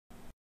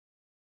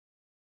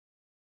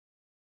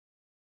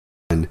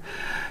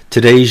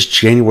Today's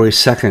January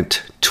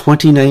 2nd,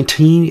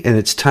 2019, and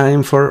it's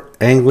time for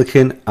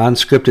Anglican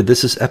Unscripted.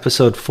 This is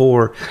episode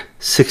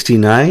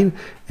 469,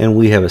 and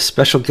we have a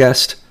special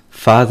guest,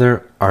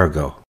 Father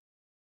Argo.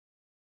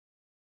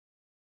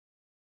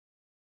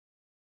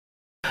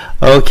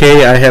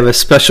 Okay, I have a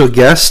special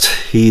guest.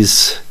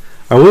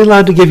 Are we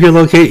allowed to give your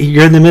location?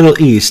 You're in the Middle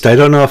East. I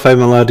don't know if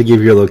I'm allowed to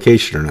give your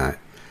location or not.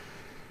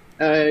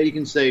 You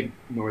can say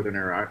Northern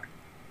Iraq.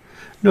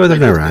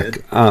 Northern Iraq.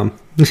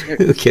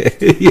 Okay,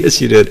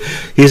 yes, you did.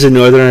 He's in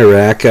Northern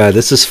Iraq.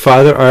 This is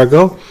Father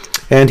Argo,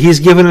 and he's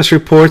given us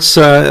reports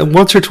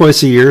once or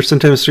twice a year,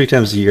 sometimes 3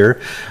 times a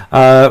year,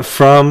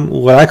 from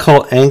what I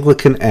call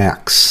Anglican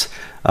acts.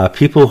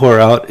 People who are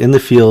out in the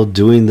field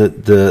doing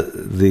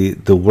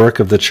the work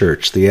of the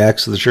church, the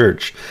acts of the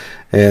church.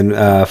 And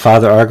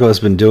Father Argo has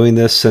been doing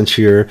this since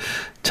your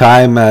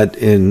time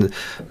in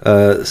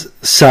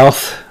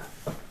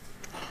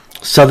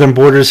southern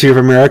borders here of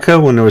America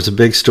when there was a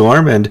big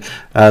storm, and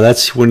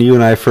that's when you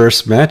and I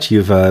first met.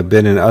 You've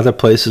been in other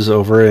places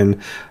over in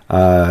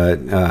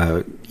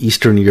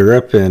Eastern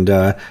Europe and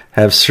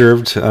have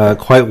served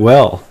quite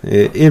well,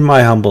 in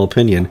my humble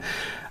opinion.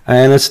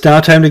 And it's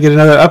now time to get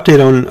another update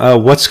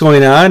on what's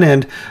going on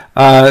and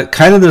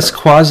kind of this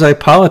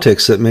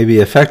quasi-politics that may be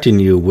affecting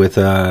you with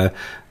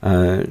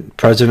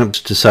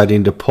President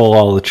deciding to pull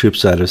all the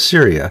troops out of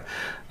Syria.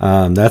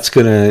 That's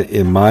going to,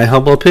 in my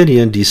humble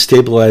opinion,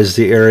 destabilize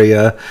the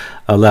area,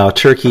 allow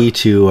Turkey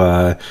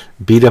to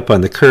beat up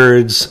on the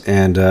Kurds,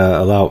 and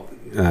allow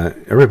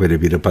everybody to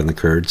beat up on the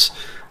Kurds,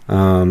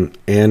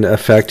 and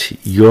affect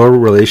your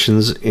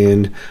relations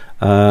in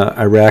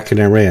Iraq and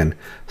Iran.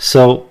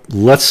 So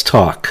let's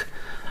talk.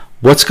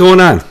 What's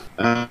going on?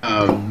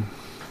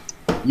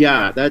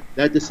 Yeah,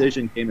 that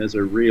decision came as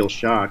a real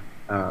shock.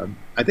 I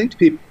think to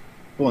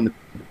people in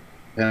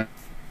the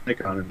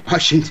Pentagon in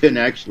Washington,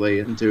 actually,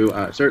 and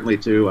certainly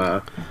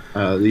to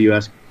the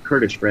U.S.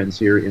 Kurdish friends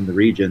here in the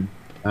region,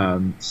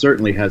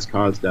 certainly has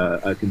caused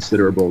a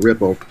considerable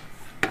ripple.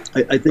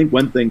 I think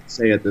one thing to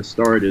say at the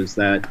start is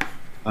that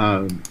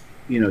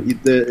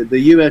the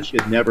U.S.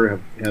 should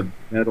never have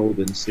meddled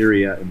in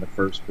Syria in the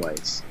first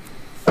place.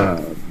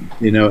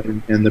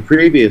 And the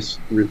previous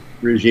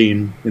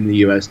regime in the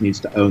U.S. needs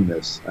to own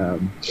this.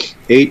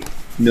 8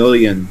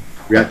 million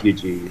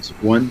refugees,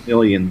 1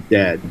 million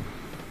dead,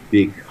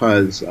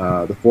 because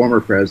the former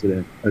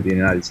president of the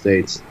United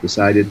States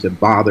decided to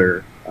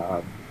bother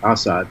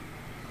Assad.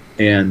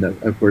 And,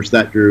 of course,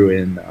 that drew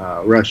in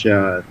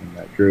Russia, and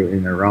that drew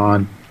in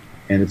Iran,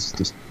 and it's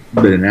just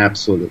been an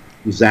absolute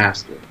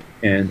disaster.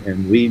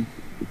 And we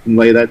can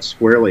lay that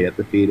squarely at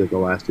the feet of the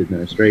last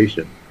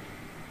administration.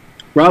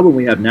 The problem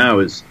we have now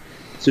is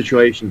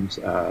situations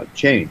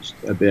changed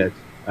a bit.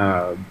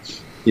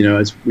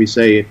 As we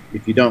say,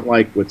 if you don't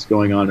like what's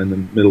going on in the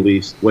Middle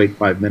East, wait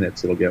 5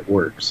 minutes, it'll get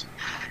worse.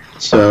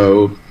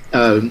 So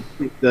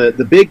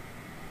the big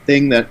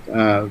thing that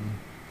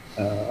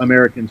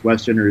Americans,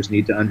 Westerners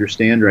need to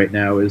understand right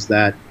now is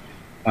that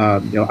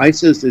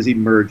ISIS is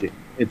emerging.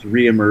 It's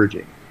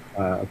re-emerging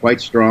quite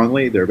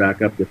strongly. They're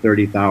back up to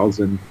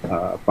 30,000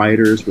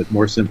 fighters with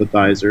more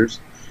sympathizers.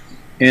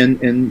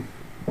 And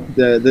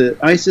the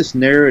ISIS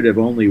narrative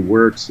only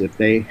works if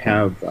they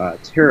have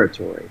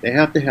territory. They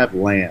have to have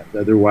land.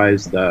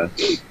 Otherwise,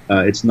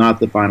 it's not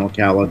the final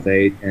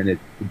caliphate, and it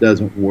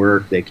doesn't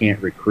work. They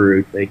can't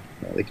recruit. They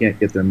can't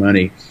get their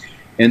money.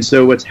 And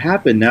so what's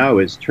happened now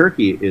is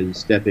Turkey is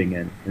stepping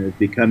in and is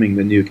becoming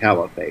the new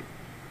caliphate,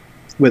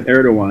 with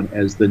Erdogan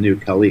as the new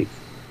caliph.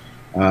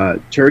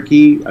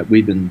 Turkey,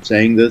 we've been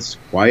saying this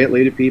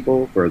quietly to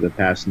people for the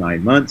past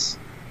 9 months.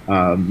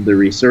 The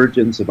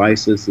resurgence of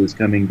ISIS is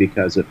coming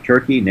because of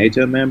Turkey,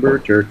 NATO member.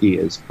 Turkey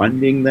is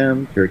funding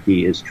them.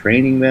 Turkey is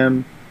training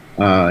them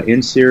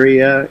in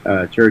Syria.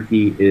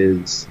 Turkey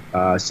is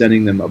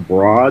sending them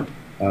abroad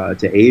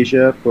to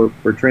Asia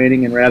for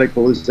training and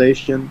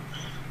radicalization.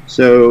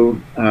 So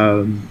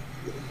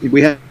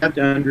we have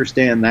to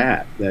understand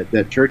that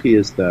Turkey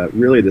is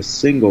really the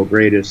single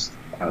greatest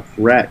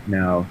threat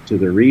now to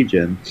the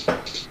region.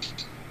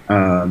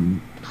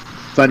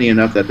 Funny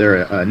enough that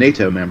they're a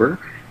NATO member.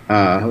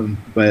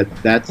 But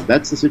that's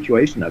the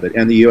situation of it.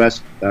 And the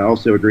U.S.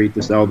 Also agreed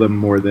to sell them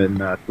more than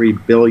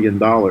 $3 billion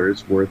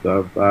worth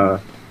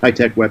of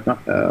high-tech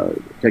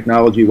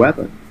technology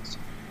weapons.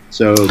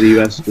 So the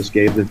U.S. just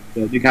gave the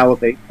new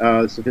caliphate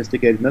a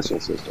sophisticated missile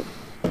system.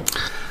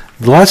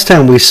 The last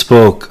time we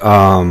spoke,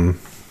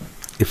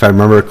 if I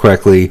remember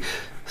correctly,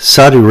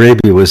 Saudi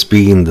Arabia was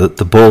being the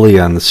bully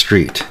on the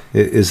street.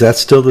 Is that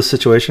still the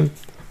situation?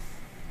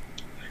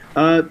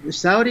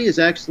 Saudi is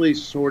actually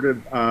sort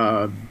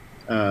of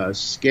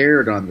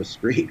scared on the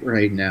street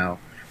right now.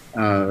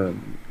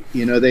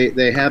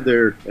 They have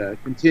their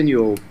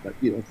continual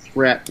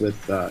threat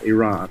with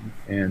Iran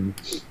and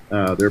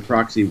their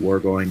proxy war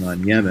going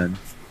on Yemen,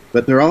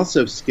 but they're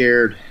also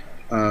scared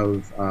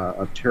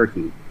of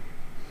Turkey.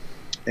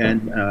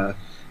 And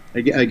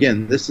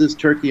again, this is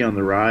Turkey on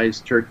the rise.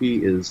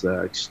 Turkey is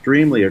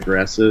extremely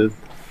aggressive,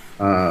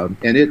 and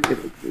it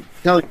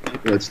telling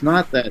people it's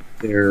not that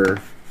they're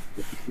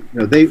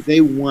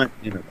they want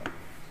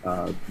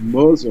Nineveh.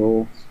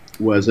 Mosul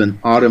was an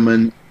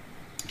Ottoman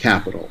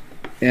capital,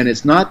 and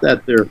it's not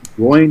that they're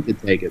going to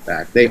take it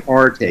back; they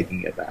are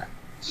taking it back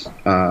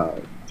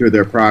through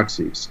their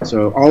proxies.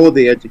 So all of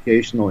the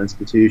educational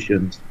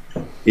institutions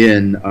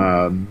in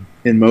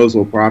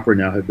Mosul proper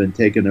now have been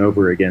taken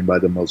over again by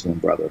the Muslim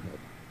Brotherhood.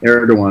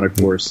 Erdogan, of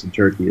course, in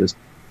Turkey is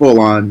full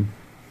on.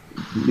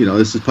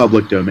 This is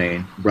public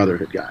domain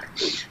Brotherhood guy.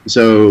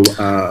 So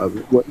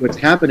what's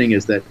happening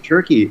is that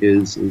Turkey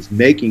is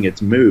making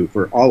its move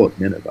for all of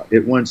Nineveh.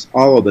 It wants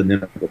all of the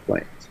Nineveh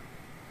plains.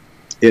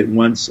 It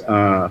wants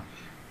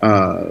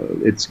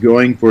it's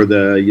going for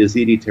the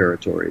Yazidi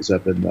territories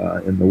up in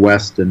the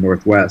west and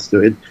northwest.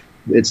 So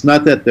it's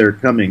not that they're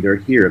coming; they're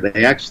here.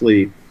 They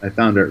actually, I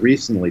found out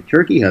recently,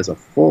 Turkey has a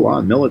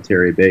full-on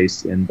military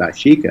base in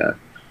Bashika,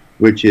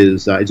 which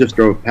is I just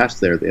drove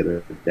past there the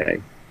other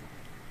day.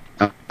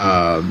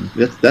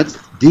 That's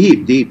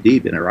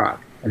deep in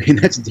Iraq. I mean,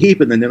 that's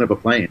deep in the Nineveh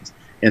Plains,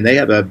 and they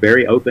have a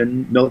very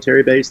open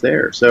military base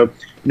there. So,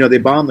 they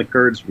bomb the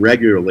Kurds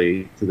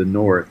regularly to the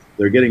north.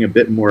 They're getting a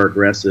bit more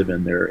aggressive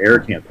in their air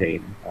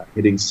campaign,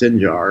 hitting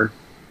Sinjar,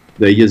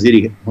 the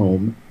Yazidi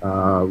home,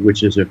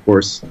 which is, of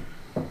course,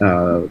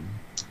 they're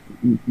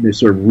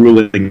sort of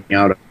ruling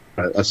out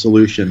a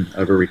solution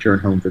of a return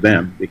home for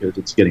them because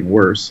it's getting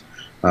worse.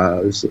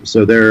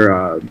 So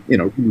they're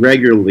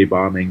regularly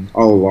bombing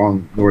all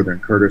along northern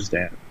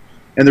Kurdistan,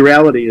 and the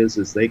reality is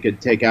they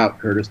could take out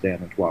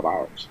Kurdistan in 12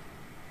 hours.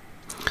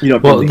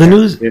 Well,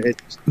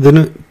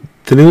 the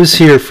news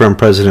here from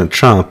President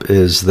Trump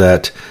is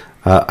that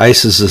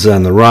ISIS is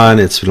on the run.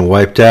 It's been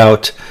wiped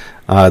out.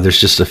 There's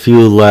just a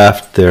few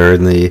left. They're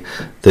in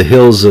the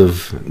hills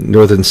of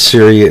northern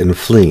Syria and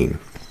fleeing.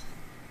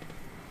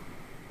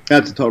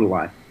 That's a total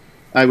lie.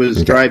 I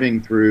was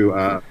driving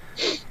through.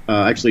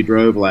 Actually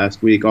drove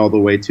last week all the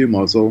way to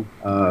Mosul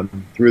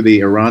through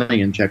the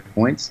Iranian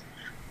checkpoints,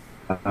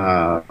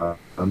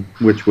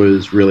 which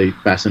was really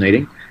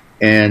fascinating.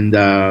 And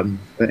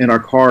in our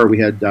car, we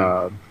had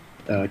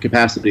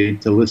capacity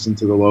to listen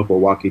to the local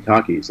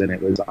walkie-talkies, and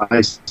it was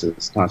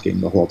ISIS talking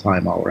the whole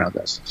time all around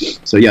us.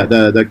 So yeah,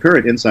 the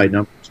current inside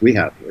numbers we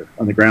have here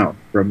on the ground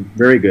from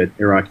very good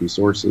Iraqi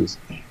sources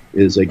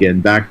is again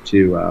back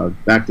to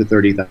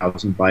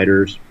 30,000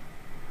 fighters,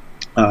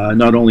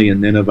 not only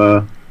in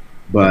Nineveh,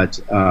 but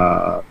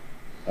up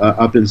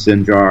in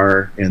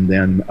Sinjar, and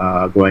then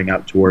going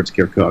out towards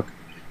Kirkuk.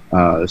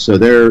 So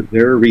they're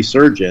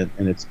resurgent,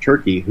 and it's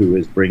Turkey who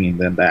is bringing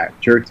them back.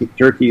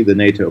 Turkey, the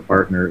NATO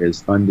partner,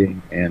 is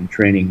funding and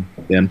training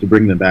them to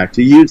bring them back,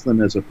 to use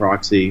them as a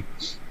proxy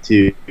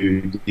to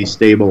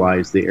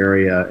destabilize the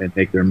area and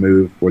make their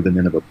move for the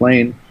Nineveh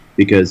Plain,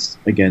 because,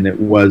 again, it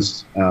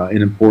was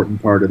an important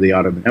part of the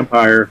Ottoman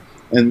Empire.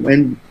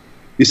 And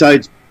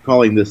besides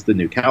calling this the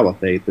new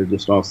caliphate,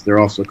 they're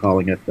also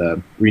calling it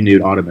the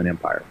renewed Ottoman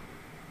Empire.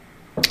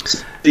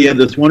 So you have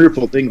this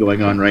wonderful thing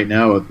going on right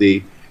now of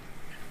the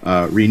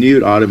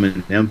renewed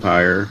Ottoman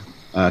Empire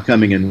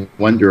coming in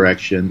one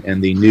direction,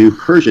 and the new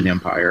Persian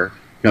Empire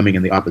coming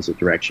in the opposite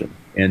direction.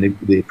 And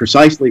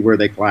precisely where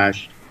they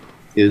clash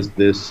is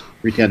this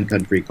pretend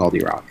country called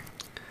Iraq.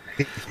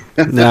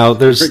 Now,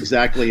 there's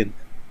exactly.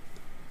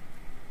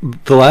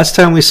 The last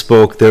time we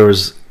spoke, there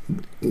was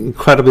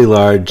incredibly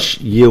large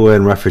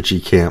UN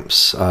refugee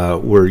camps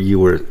where you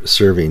were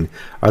serving.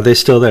 Are they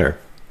still there?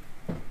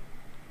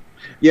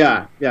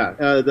 Yeah.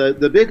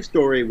 The big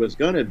story was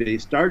going to be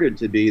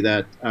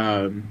that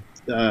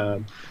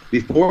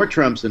before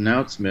Trump's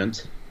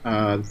announcement,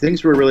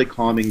 things were really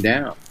calming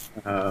down.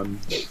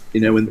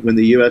 When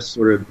the U.S.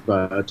 sort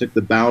of took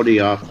the bounty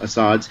off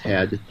Assad's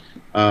head,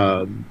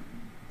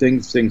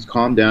 things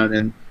calmed down,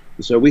 and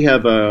so we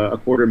have a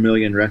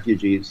 250,000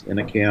 refugees in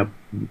a camp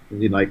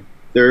in like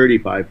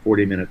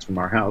 40 minutes from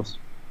our house.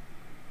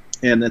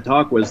 And the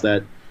talk was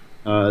that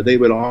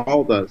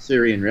all the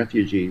Syrian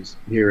refugees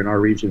here in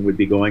our region would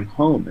be going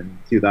home in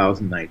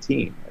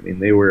 2019. I mean,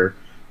 they were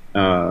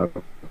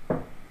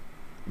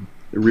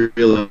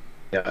real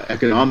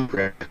economic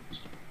refugees.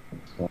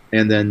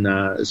 And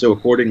then, so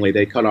accordingly,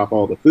 they cut off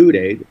all the food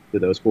aid to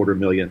those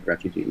 250,000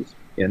 refugees.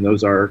 And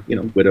those are,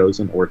 widows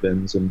and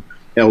orphans and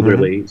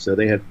elderly. Mm-hmm. So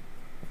they have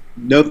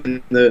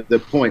nothing.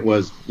 The point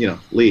was,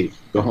 leave,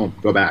 go home,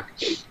 go back.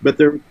 But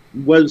there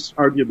was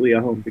arguably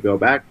a home to go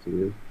back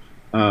to.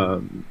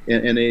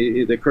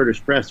 The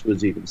Kurdish press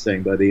was even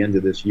saying by the end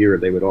of this year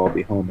they would all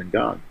be home and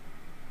gone.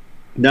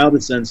 Now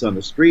the sense on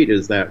the street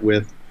is that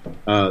with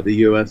the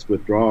U.S.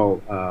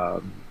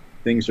 withdrawal,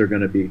 things are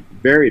going to be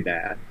very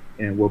bad,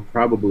 and we'll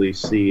probably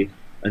see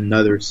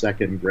another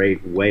second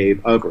great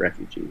wave of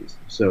refugees.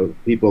 So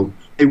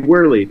they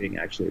were leaving,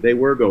 actually. They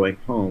were going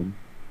home,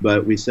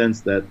 but we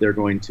sense that they're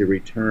going to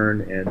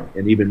return,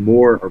 and even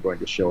more are going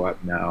to show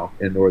up now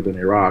in northern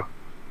Iraq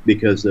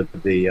because of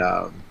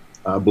the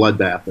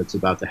bloodbath that's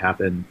about to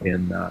happen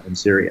in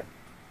Syria.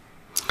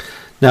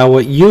 Now,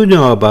 what you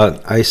know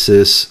about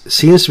ISIS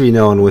seems to be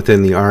known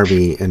within the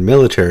army and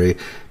military,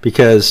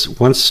 because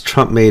once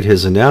Trump made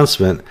his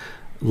announcement,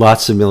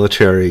 lots of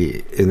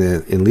military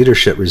in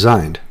leadership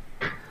resigned.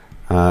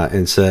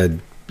 and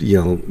said,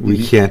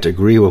 we can't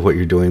agree with what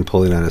you're doing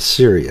pulling out of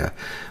Syria.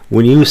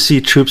 When you see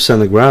troops on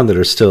the ground that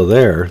are still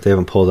there, they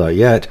haven't pulled out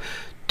yet,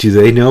 do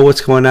they know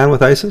what's going on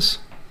with ISIS?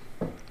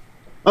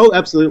 Oh,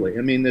 absolutely.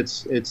 I mean,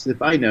 it's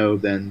if I know,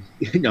 then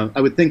I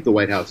would think the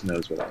White House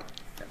knows what I know.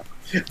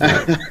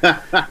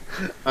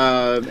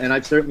 And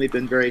I've certainly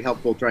been very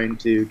helpful trying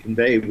to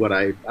convey what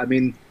I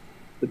mean,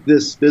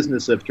 this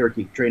business of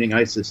Turkey training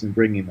ISIS and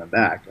bringing them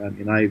back. I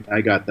mean,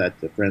 I got that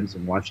to friends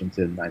in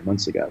Washington 9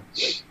 months ago.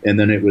 And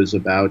then it was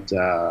about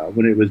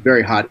when it was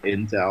very hot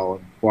intel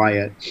and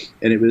quiet.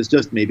 And it was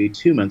just maybe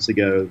 2 months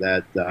ago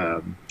that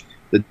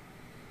the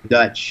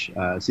Dutch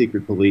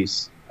secret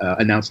police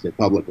announced it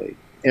publicly.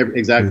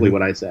 Exactly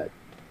what I said.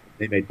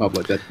 They made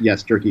public that,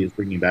 yes, Turkey is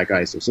bringing back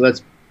ISIS. So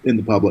that's in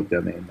the public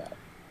domain now.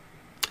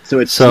 So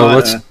it's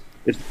not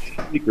it's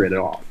not secret at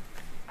all.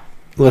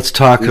 Let's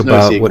talk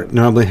about what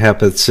normally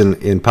happens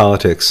in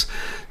politics.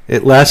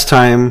 Last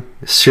time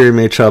Syria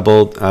made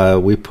trouble,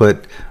 we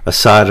put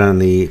Assad on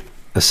the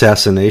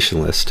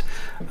assassination list.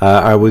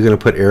 Are we going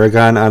to put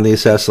Erdogan on the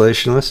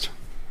assassination list?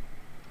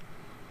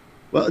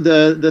 Well,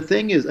 the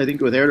thing is, I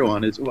think with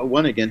Erdogan is, well,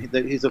 one, again,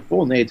 he's a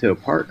full NATO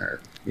partner,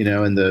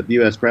 and the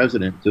U.S.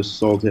 president just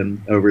sold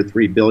him over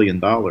 $3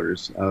 billion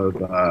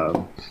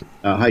of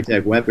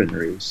high-tech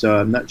weaponry. So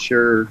I'm not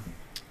sure,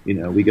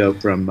 we go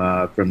from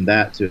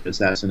that to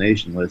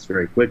assassination list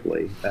very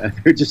quickly.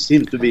 There just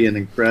seems to be an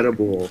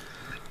incredible,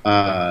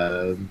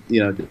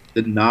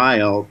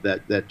 denial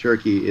that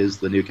Turkey is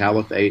the new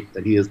caliphate,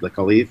 that he is the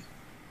caliph,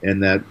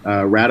 and that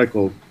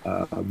radical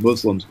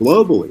Muslims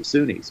globally,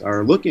 Sunnis,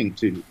 are looking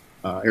to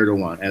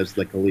Erdogan as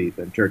the caliph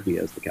and Turkey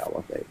as the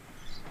caliphate.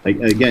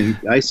 Again,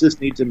 ISIS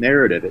needs a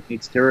narrative. It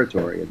needs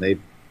territory. And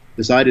they've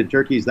decided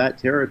Turkey's that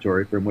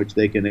territory from which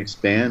they can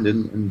expand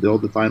and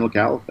build the final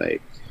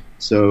caliphate.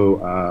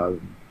 So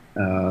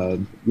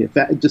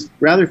just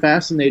rather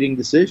fascinating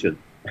decision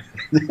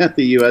that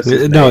the U.S.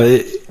 has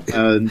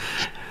made.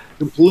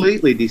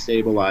 Completely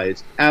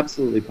destabilized,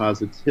 absolutely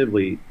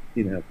positively,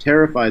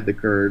 terrified the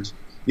Kurds.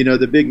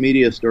 The big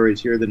media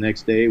stories here the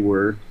next day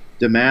were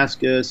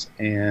Damascus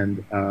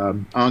and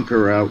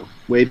Ankara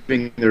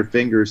waving their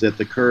fingers at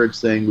the Kurds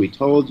saying, "We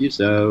told you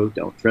so,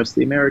 don't trust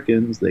the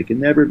Americans, they can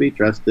never be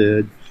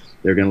trusted,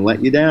 they're going to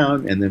let you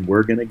down, and then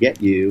we're going to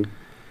get you."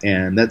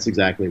 And that's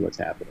exactly what's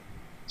happening.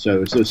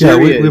 So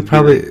Syria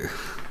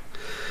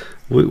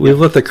we've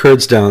let the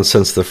Kurds down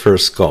since the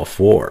first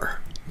Gulf War.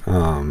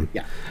 I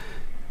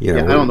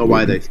don't know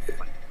why they.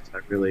 I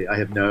really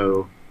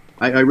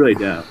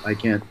don't. I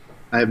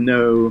have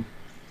no.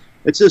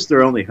 It's just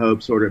their only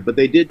hope, sort of. But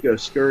they did go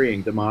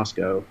scurrying to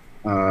Moscow,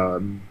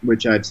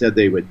 which I've said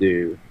they would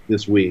do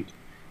this week.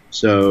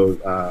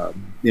 So,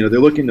 they're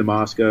looking to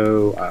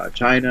Moscow.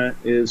 China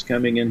is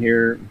coming in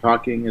here and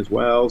talking as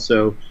well.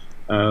 So,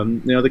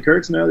 the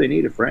Kurds know they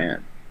need a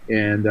friend.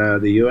 And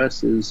the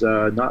U.S. is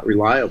not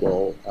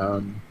reliable.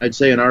 I'd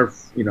say in our,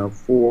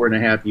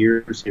 4.5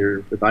 years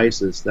here with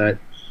ISIS, that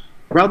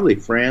probably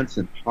France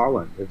and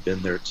Holland have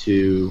been their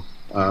two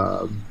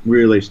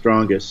really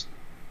strongest,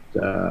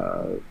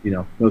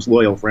 most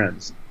loyal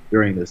friends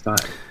during this time.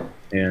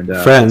 And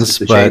friends,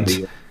 but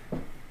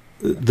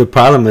the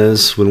problem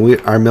is when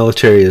our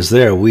military is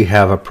there, we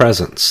have a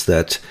presence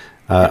that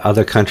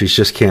other countries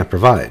just can't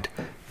provide.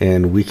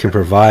 And we can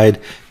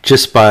provide,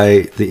 just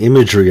by the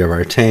imagery of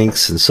our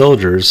tanks and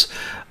soldiers,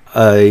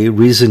 a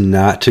reason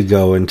not to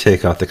go and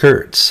take out the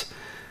Kurds.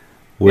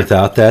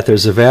 Without that,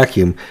 there's a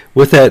vacuum.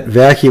 With that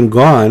vacuum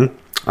gone,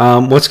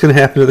 what's going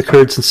to happen to the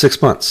Kurds in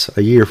 6 months,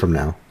 a year from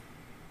now?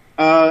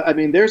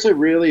 There's a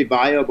really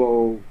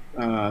viable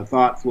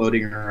thought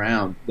floating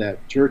around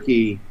that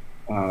Turkey,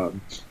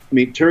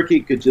 Turkey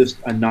could just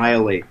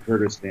annihilate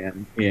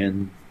Kurdistan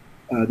in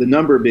the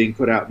number being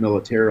put out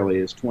militarily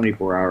is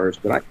 24 hours,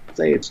 but I'd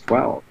say it's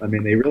 12.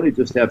 They really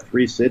just have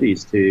 3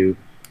 cities to,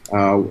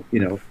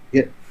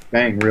 hit,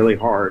 bang really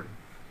hard,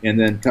 and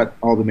then cut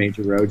all the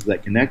major roads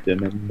that connect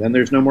them, and then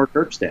there's no more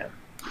Kurdistan.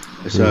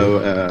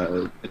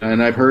 So,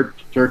 and I've heard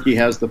Turkey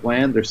has the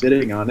plan. They're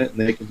sitting on it, and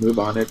they can move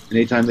on it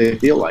anytime they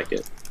feel like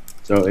it.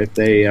 So if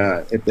they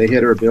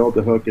hit or build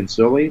the hook in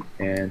Suli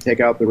and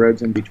take out the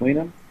roads in between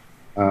them,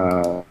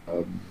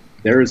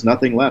 there is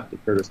nothing left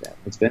of Kurdistan.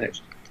 It's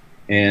finished.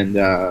 And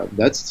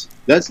that's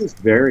just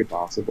very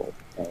possible.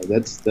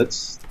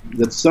 That's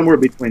somewhere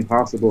between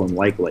possible and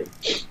likely,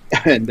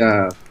 and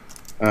a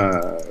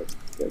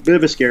bit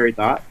of a scary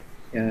thought.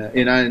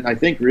 And I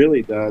think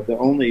really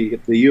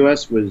if the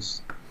U.S.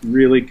 was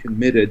really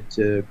committed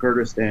to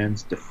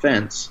Kurdistan's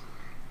defense,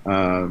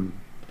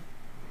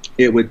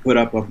 it would put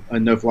up a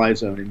no-fly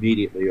zone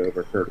immediately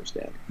over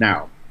Kurdistan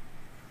now,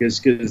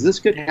 because this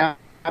could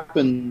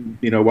happen.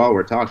 While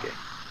we're talking,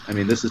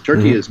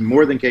 Turkey is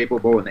more than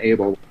capable and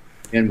able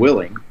and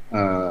willing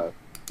to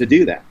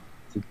do that,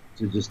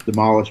 to just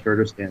demolish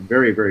Kurdistan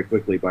very, very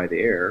quickly by the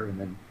air. And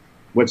then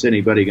what's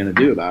anybody going to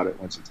do about it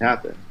once it's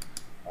happened?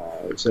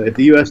 So if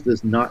the U.S.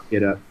 does not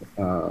get up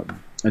a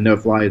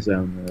no-fly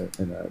zone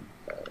and an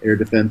air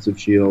defensive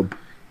shield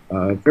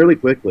fairly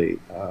quickly,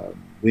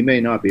 we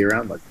may not be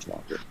around much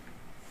longer.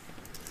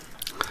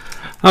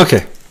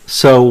 Okay,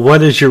 so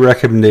what is your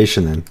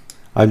recommendation then?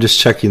 I'm just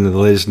checking the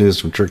latest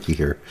news from Turkey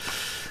here.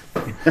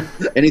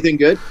 Anything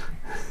good?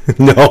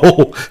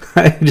 No,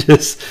 I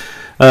just,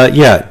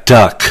 yeah,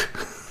 duck.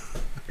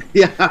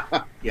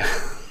 Yeah, yeah,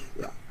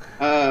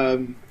 yeah.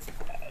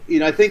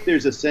 I think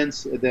there's a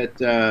sense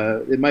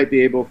that it might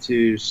be able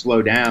to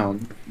slow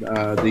down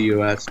the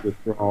U.S.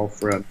 withdrawal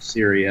from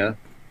Syria.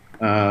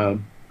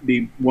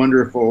 Be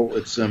wonderful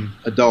if some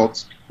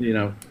adults,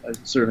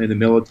 certainly the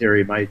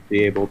military might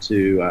be able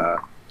to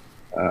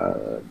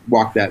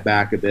walk that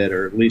back a bit,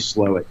 or at least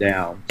slow it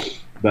down.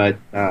 But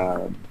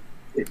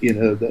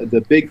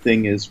the big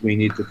thing is we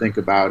need to think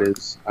about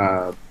is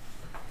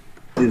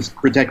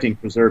protecting,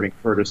 preserving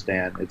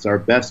Kurdistan. It's our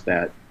best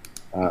bet.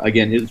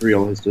 Again,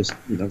 Israel has just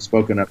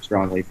spoken up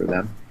strongly for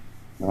them,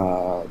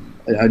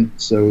 and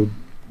so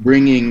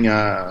bringing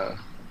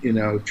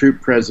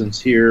troop presence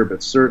here,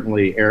 but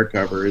certainly air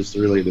cover is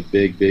really the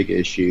big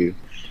issue.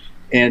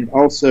 And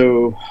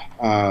also,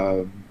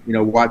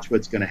 watch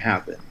what's going to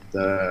happen.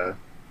 The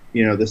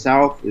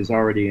South is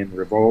already in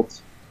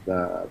revolt.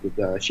 The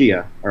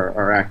Shia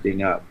are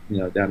acting up.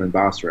 Down in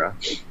Basra,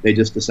 they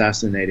just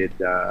assassinated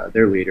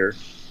their leader.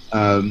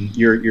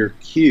 Your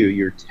cue,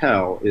 your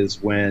tell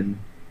is when.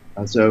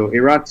 So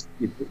Iraq,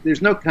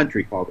 there's no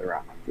country called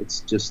Iraq.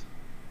 It's just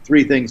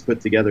three things put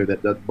together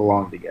that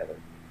belong together.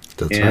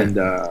 That's and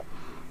right.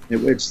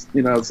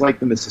 It's like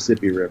the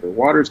Mississippi River.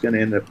 Water's going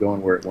to end up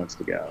going where it wants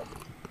to go.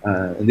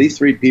 And these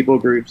three people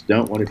groups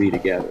don't want to be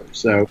together.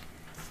 So,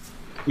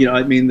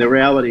 the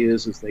reality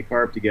is they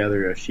carved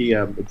together a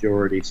Shia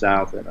majority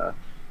South and a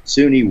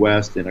Sunni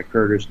West and a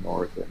Kurdish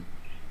North. And,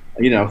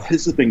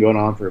 this has been going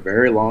on for a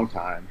very long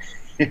time.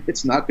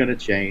 It's not going to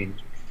change.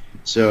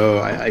 So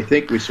I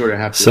think we sort of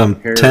have to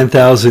some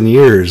 10,000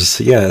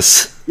 years.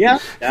 Yes. Yeah,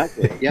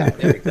 exactly. Yeah,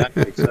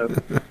 exactly. So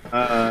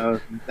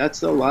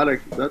that's a lot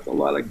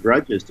of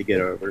grudges to get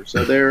over.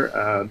 So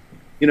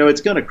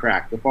it's going to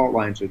crack. The fault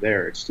lines are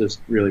there. It's just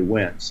really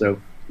when. So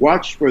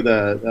watch for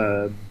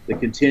the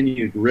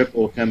continued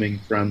ripple coming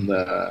from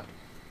the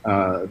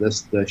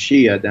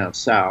Shia down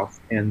south,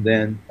 and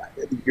then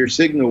your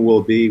signal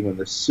will be when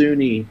the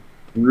Sunni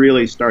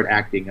really start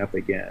acting up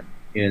again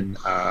in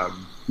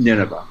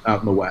Nineveh out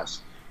in the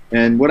west.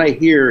 And what I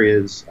hear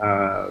is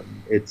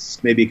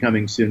it's maybe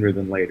coming sooner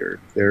than later.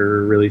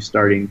 They're really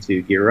starting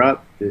to gear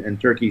up, and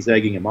Turkey's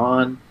egging them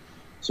on.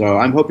 So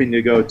I'm hoping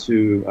to go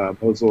to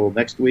Mosul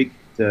next week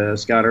to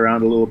scout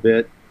around a little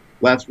bit.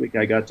 Last week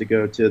I got to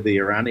go to the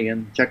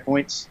Iranian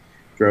checkpoints,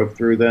 drove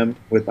through them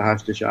with the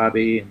Hashda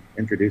Shabi and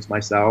introduced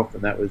myself,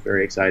 and that was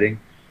very exciting.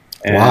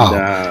 And,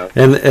 wow.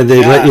 And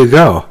they let you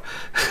go.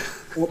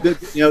 Well,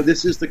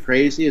 this is the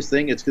craziest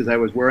thing. It's because I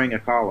was wearing a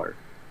collar.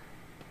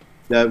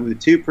 With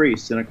two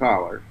priests in a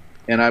collar,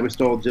 and I was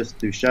told just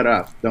to shut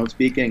up, don't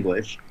speak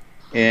English.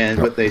 And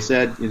what they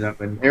said,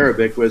 in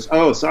Arabic was,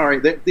 "Oh, sorry,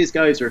 these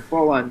guys are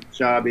full on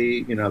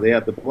Shabi. They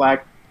have the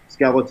black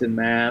skeleton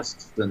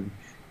masks and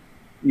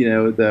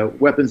the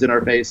weapons in our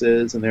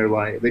faces, and they're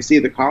like, they see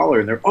the collar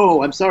and they're,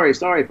 oh, I'm sorry,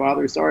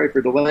 Father, sorry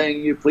for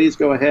delaying you. Please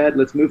go ahead.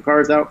 Let's move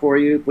cars out for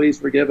you. Please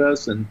forgive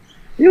us." And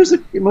it was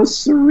the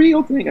most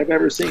surreal thing I've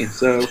ever seen.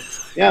 So,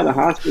 yeah, the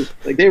hospice,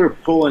 they were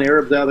pulling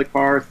Arabs out of the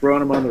car,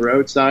 throwing them on the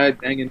roadside,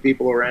 banging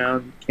people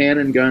around,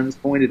 cannon guns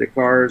pointed at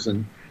cars,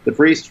 and the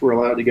priests were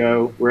allowed to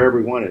go wherever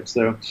we wanted.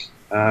 So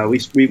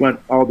we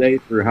went all day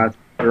through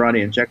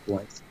Iranian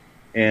checkpoints.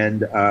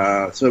 And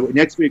so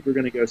next week we're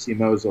going to go see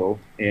Mosul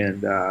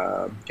and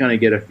kind of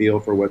get a feel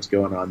for what's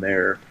going on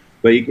there.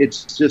 But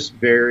it's just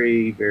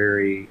very,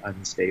 very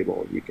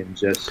unstable. You can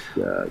just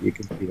you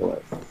can feel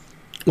it.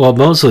 Well,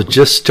 Mosul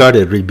just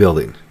started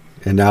rebuilding,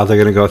 and now they're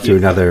going to go through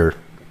another,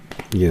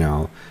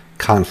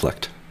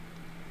 conflict.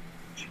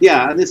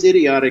 Yeah, and this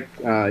idiotic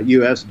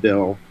U.S.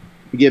 bill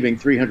giving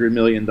 $300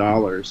 million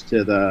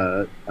to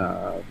the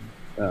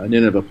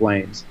Nineveh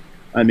Plains.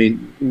 I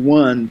mean,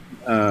 one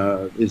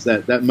is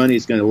that money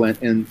is going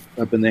to end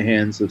up in the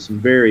hands of some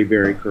very,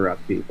 very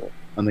corrupt people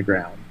on the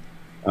ground.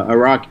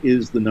 Iraq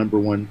is the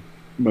 #1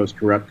 most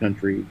corrupt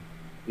country,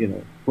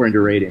 according to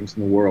ratings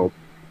in the world.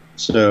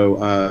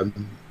 So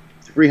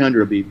 300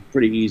 will be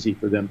pretty easy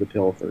for them to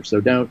pilfer.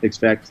 So don't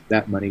expect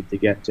that money to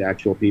get to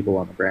actual people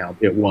on the ground.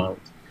 It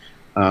won't.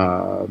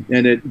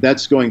 And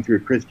that's going through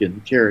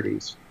Christian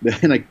charities.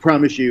 And I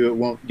promise you it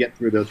won't get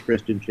through those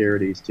Christian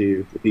charities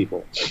to the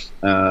people,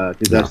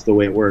 because that's the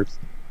way it works.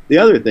 The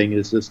other thing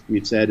is, just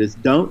we've said, is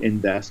don't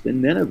invest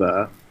in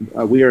Nineveh.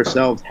 We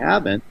ourselves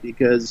haven't,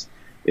 because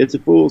it's a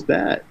fool's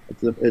bet.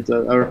 It's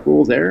a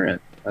fool's errand.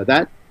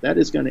 That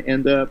is going to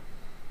end up,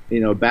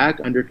 back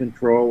under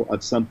control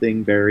of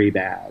something very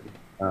bad.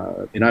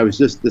 And I was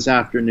just this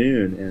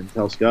afternoon in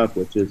Tel Skuf,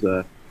 which is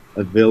a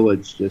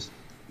village just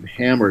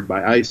hammered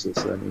by ISIS.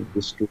 I mean,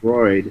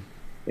 destroyed.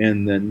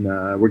 And then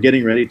we're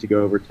getting ready to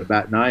go over to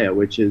Batnaya,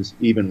 which is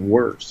even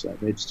worse. I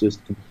mean, it's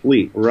just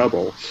complete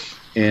rubble.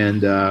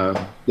 And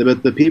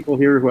but the people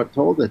here who have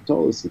told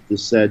us that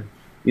this said,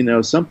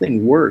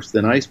 something worse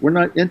than ISIS. We're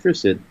not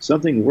interested.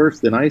 Something worse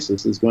than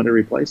ISIS is going to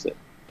replace it.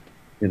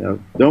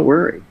 Don't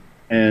worry.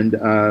 And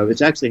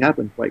it's actually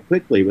happened quite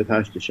quickly with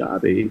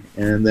Hash-Shabi,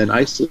 and then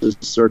ISIS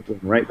circling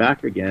right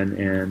back again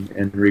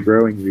and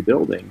regrowing,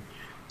 rebuilding.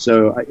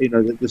 So,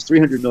 this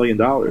 $300 million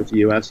the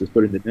U.S. has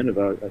put into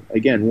Nineveh,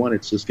 again, one,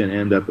 it's just going to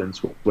end up in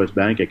Swiss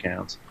bank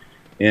accounts.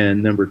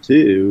 And number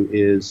two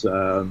is,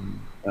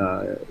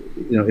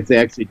 if they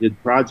actually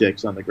did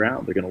projects on the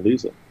ground, they're going to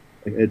lose it.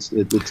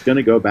 It's going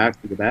to go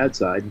back to the bad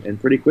side, and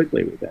pretty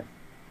quickly with that.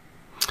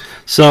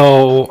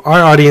 So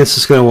our audience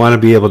is going to want to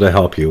be able to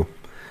help you.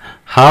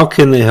 How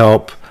can they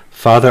help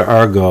Father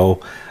Argo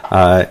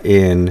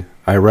in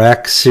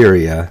Iraq,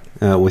 Syria,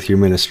 with your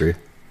ministry?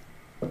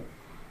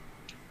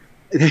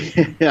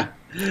 Yeah,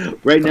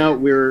 right now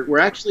we're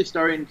actually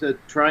starting to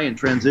try and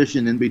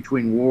transition in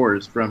between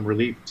wars from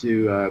relief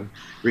to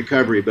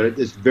recovery, but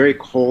it's very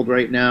cold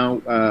right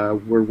now.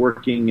 We're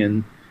working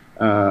in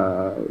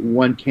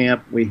one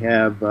camp. We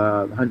have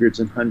hundreds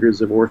and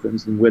hundreds of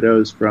orphans and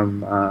widows from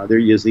they're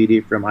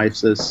Yazidi from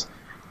ISIS.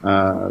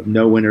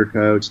 No winter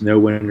coats, no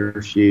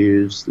winter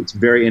shoes. It's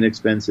very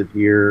inexpensive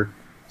here.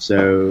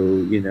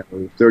 So,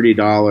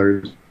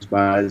 $30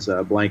 buys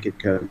a blanket,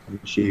 coat, and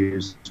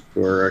shoes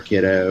for a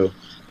kiddo.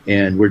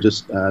 And we're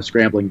just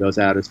scrambling those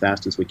out as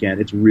fast as we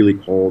can. It's really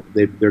cold.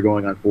 They're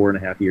going on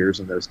 4.5 years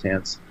in those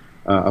tents.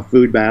 A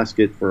food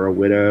basket for a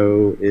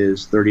widow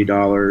is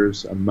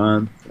 $30 a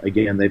month.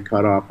 Again, they've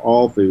cut off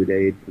all food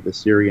aid for the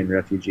Syrian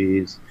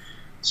refugees.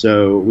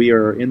 So we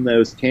are in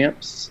those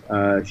camps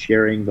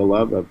sharing the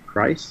love of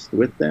Christ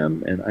with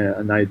them.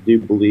 And I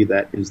do believe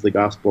that is the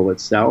gospel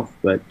itself.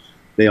 But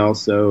they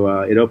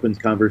also, it opens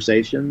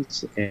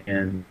conversations,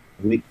 and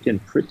we can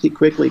pretty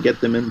quickly get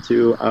them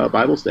into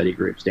Bible study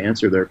groups to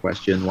answer their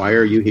question, why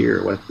are you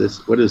here?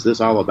 What is this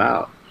all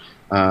about?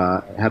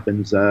 It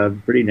happens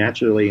pretty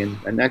naturally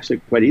and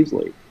actually quite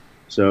easily.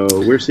 So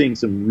we're seeing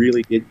some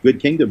really good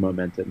kingdom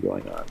momentum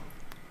going on.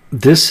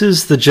 This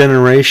is the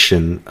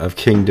generation of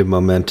kingdom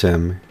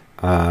momentum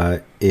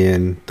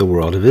in the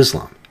world of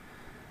Islam.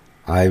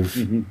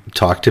 I've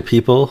talked to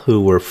people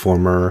who were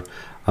former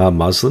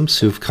Muslims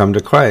who've come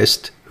to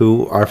Christ,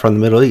 who are from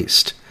the Middle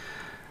East,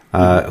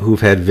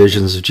 who've had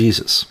visions of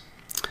Jesus.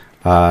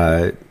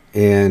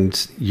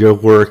 And your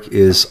work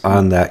is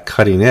on that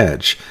cutting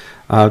edge.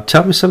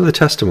 Tell me some of the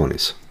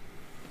testimonies.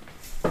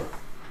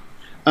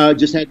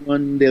 Just had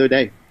one the other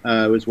day.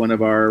 It was one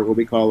of our, what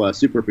we call a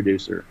super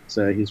producer.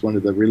 So he's one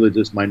of the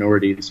religious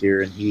minorities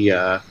here, and he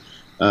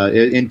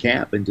in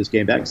camp, and just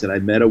came back and said, I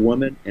met a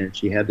woman, and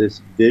she had this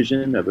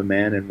vision of a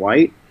man in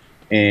white,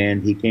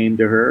 and he came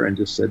to her and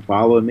just said,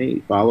 follow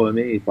me, follow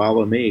me,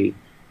 follow me.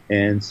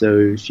 And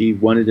so she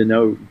wanted to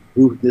know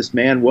who this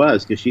man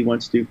was, because she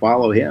wants to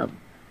follow him.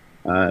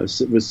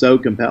 It was so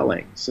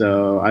compelling.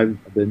 So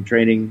I've been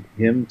training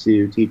him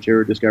to teach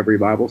her Discovery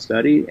Bible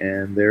Study,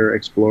 and they're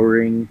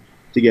exploring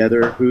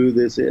together who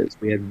this is.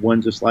 We had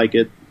one just like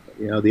it,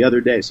 the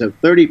other day. So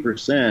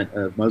 30%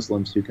 of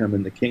Muslims who come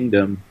in the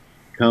kingdom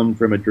come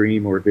from a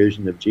dream or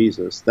vision of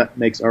Jesus. That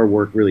makes our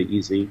work really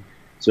easy.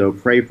 So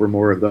pray for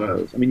more of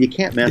those. I mean, you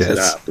can't mess it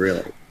up,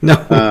 really. No.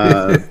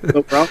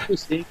 But we're also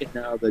seeing it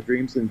now, the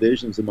dreams and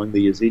visions among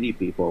the Yazidi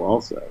people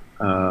also.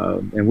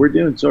 And we're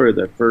doing sort of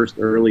the first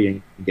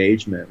early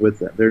engagement with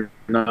them. They're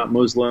not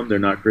Muslim, they're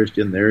not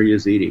Christian, they're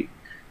Yazidi.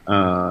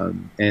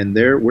 And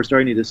we're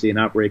starting to see an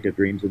outbreak of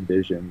dreams and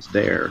visions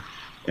there.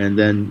 And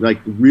then,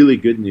 really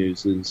good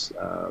news is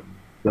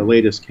the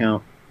latest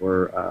count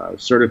for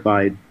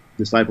certified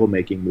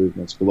disciple-making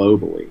movements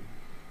globally.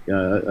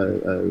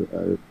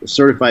 A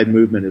certified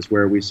movement is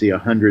where we see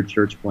 100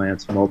 church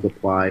plants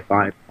multiply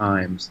 5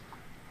 times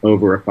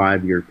over a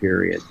 5-year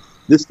period.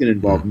 This can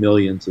involve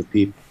millions of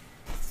people.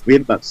 We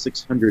have about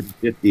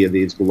 650 of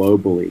these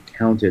globally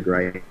counted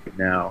right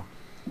now,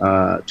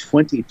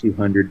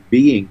 2,200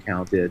 being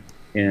counted,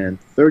 and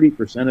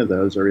 30% of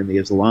those are in the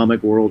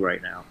Islamic world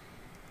right now.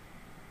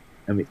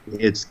 I mean,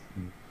 it's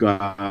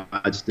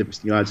God's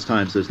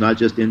time. So it's not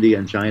just India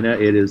and China,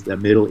 it is the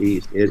Middle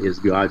East. It is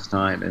God's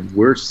time, and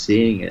we're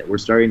seeing it. We're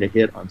starting to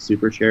hit on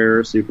super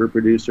sharers, super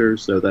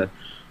producers, so that,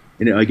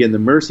 again, the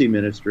mercy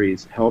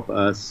ministries help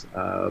us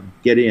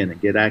get in and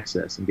get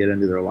access and get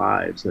into their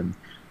lives, and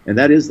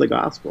that is the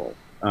gospel.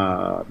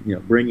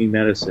 Bringing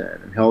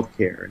medicine and health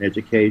care and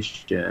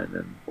education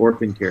and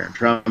orphan care and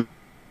trauma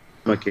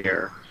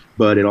care.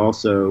 But it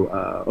also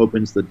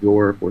opens the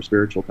door for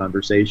spiritual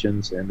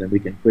conversations, and then we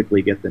can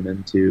quickly get them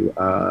into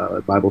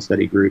Bible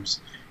study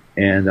groups,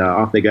 and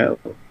off they go.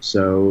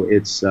 So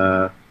it's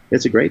a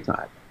great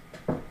time.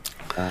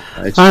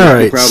 It's all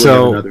right, probably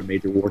so have another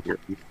major war here.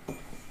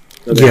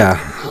 So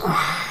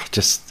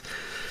just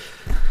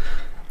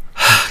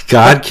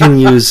God can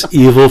use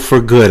evil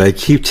for good. I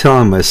keep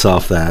telling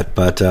myself that,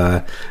 but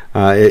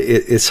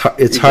it's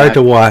hard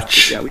to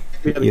watch.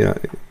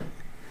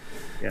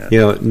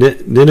 Yeah,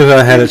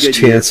 Nineveh had its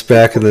chance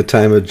back in the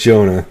time of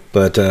Jonah,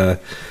 but yeah.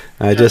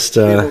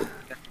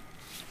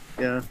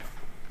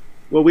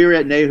 Well, we were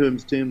at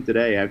Nahum's tomb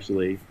today,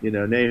 actually.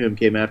 Nahum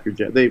came after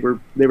Jonah. They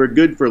were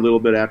good for a little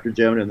bit after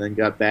Jonah, and then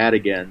got bad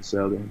again.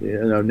 So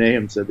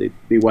Nahum said they'd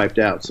be wiped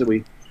out. So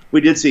we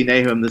did see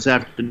Nahum this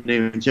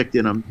afternoon and checked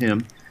in on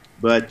him.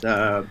 But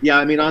yeah,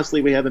 I mean,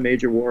 honestly, we have a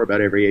major war about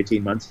every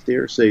 18 months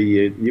here, so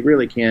you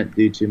really can't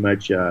do too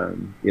much,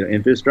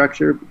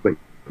 infrastructure, but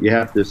you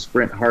have to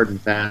sprint hard and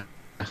fast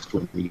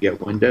when you get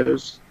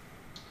windows.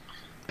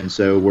 And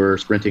so we're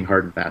sprinting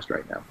hard and fast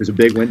right now. There's a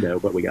big window,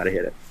 but we got to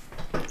hit it.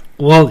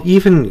 Well,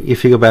 even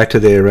if you go back to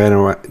the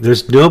Iran,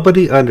 there's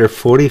nobody under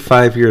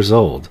 45 years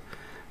old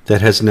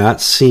that has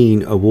not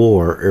seen a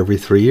war every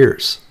 3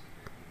 years.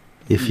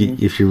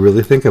 If you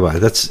really think about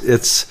it,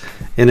 it's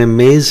an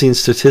amazing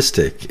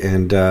statistic,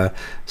 and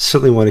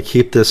certainly want to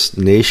keep this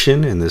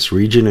nation and this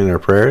region in our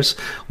prayers.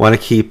 Want to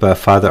keep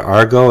Father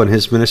Argo and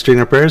his ministry in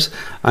our prayers.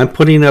 I'm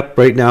putting up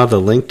right now the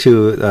link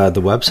to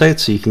the website,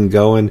 so you can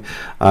go and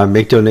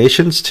make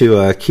donations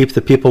to keep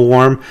the people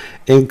warm,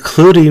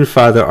 including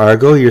Father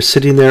Argo. You're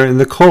sitting there in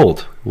the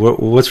cold.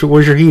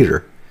 Where's your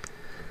heater?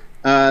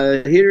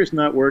 The heater's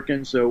not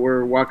working, so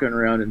we're walking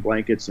around in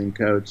blankets and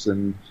coats,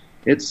 and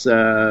it's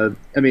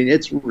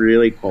it's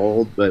really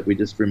cold, but we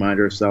just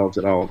remind ourselves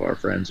that all of our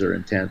friends are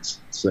in tents,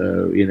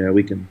 so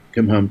we can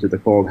come home to the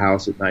cold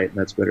house at night, and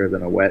that's better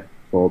than a wet,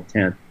 cold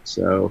tent.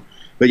 So,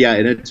 but yeah,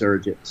 and it's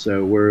urgent,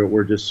 so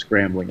we're just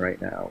scrambling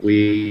right now.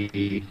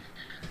 We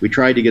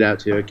tried to get out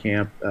to a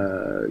camp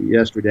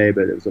yesterday,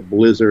 but it was a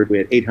blizzard. We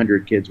had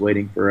 800 kids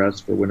waiting for us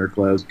for winter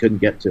clothes. Couldn't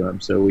get to them,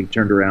 so we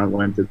turned around,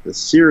 went to the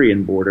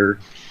Syrian border,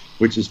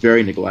 which is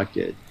very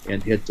neglected,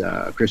 and hit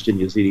Christian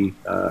Yazidi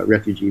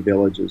refugee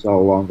villages all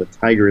along the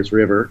Tigris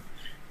River,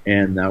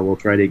 and we'll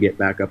try to get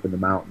back up in the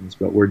mountains.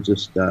 But we're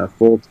just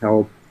full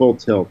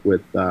tilt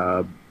with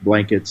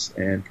blankets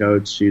and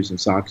coats, shoes,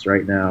 and socks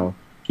right now.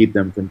 Keep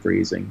them from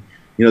freezing.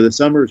 The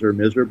summers are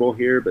miserable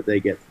here, but they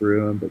get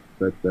through them.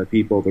 But the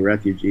people, the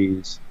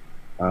refugees,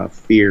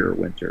 fear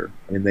winter,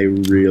 and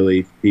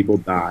people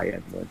die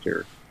in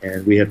winter.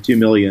 And we have 2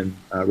 million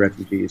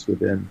refugees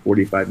within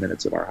 45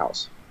 minutes of our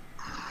house.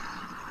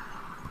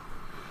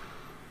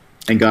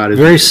 And God is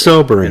very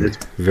sobering.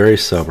 Very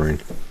sobering.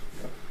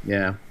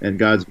 Yeah, and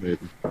God's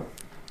moving.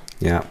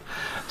 Yeah.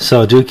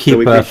 So do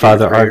keep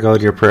Father Argo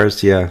in your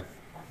prayers. Yeah,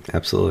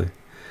 absolutely.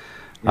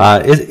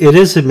 Yeah. It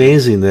is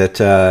amazing that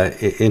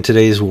in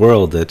today's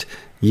world that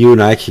you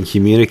and I can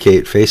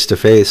communicate face to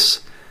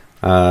face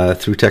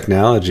through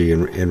technology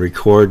and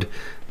record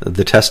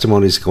the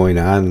testimonies going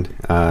on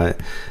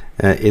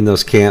in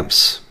those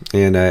camps.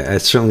 And I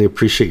certainly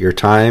appreciate your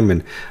time,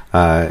 and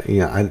I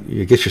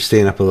guess you're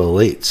staying up a little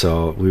late,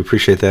 so we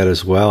appreciate that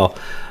as well.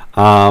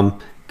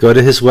 Go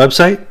to his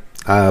website.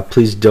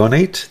 Please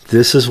donate.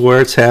 This is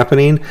where it's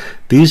happening.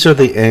 These are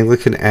the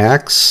Anglican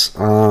Acts,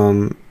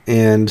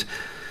 and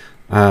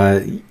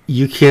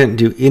you can't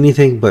do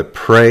anything but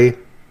pray,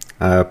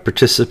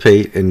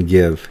 participate, and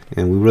give.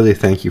 And we really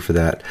thank you for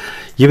that.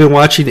 You've been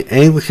watching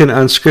Anglican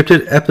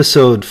Unscripted,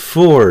 episode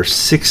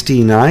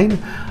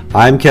 469.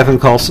 I'm Kevin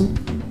Carlson.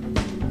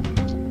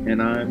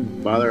 And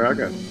I'm Father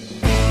Argo.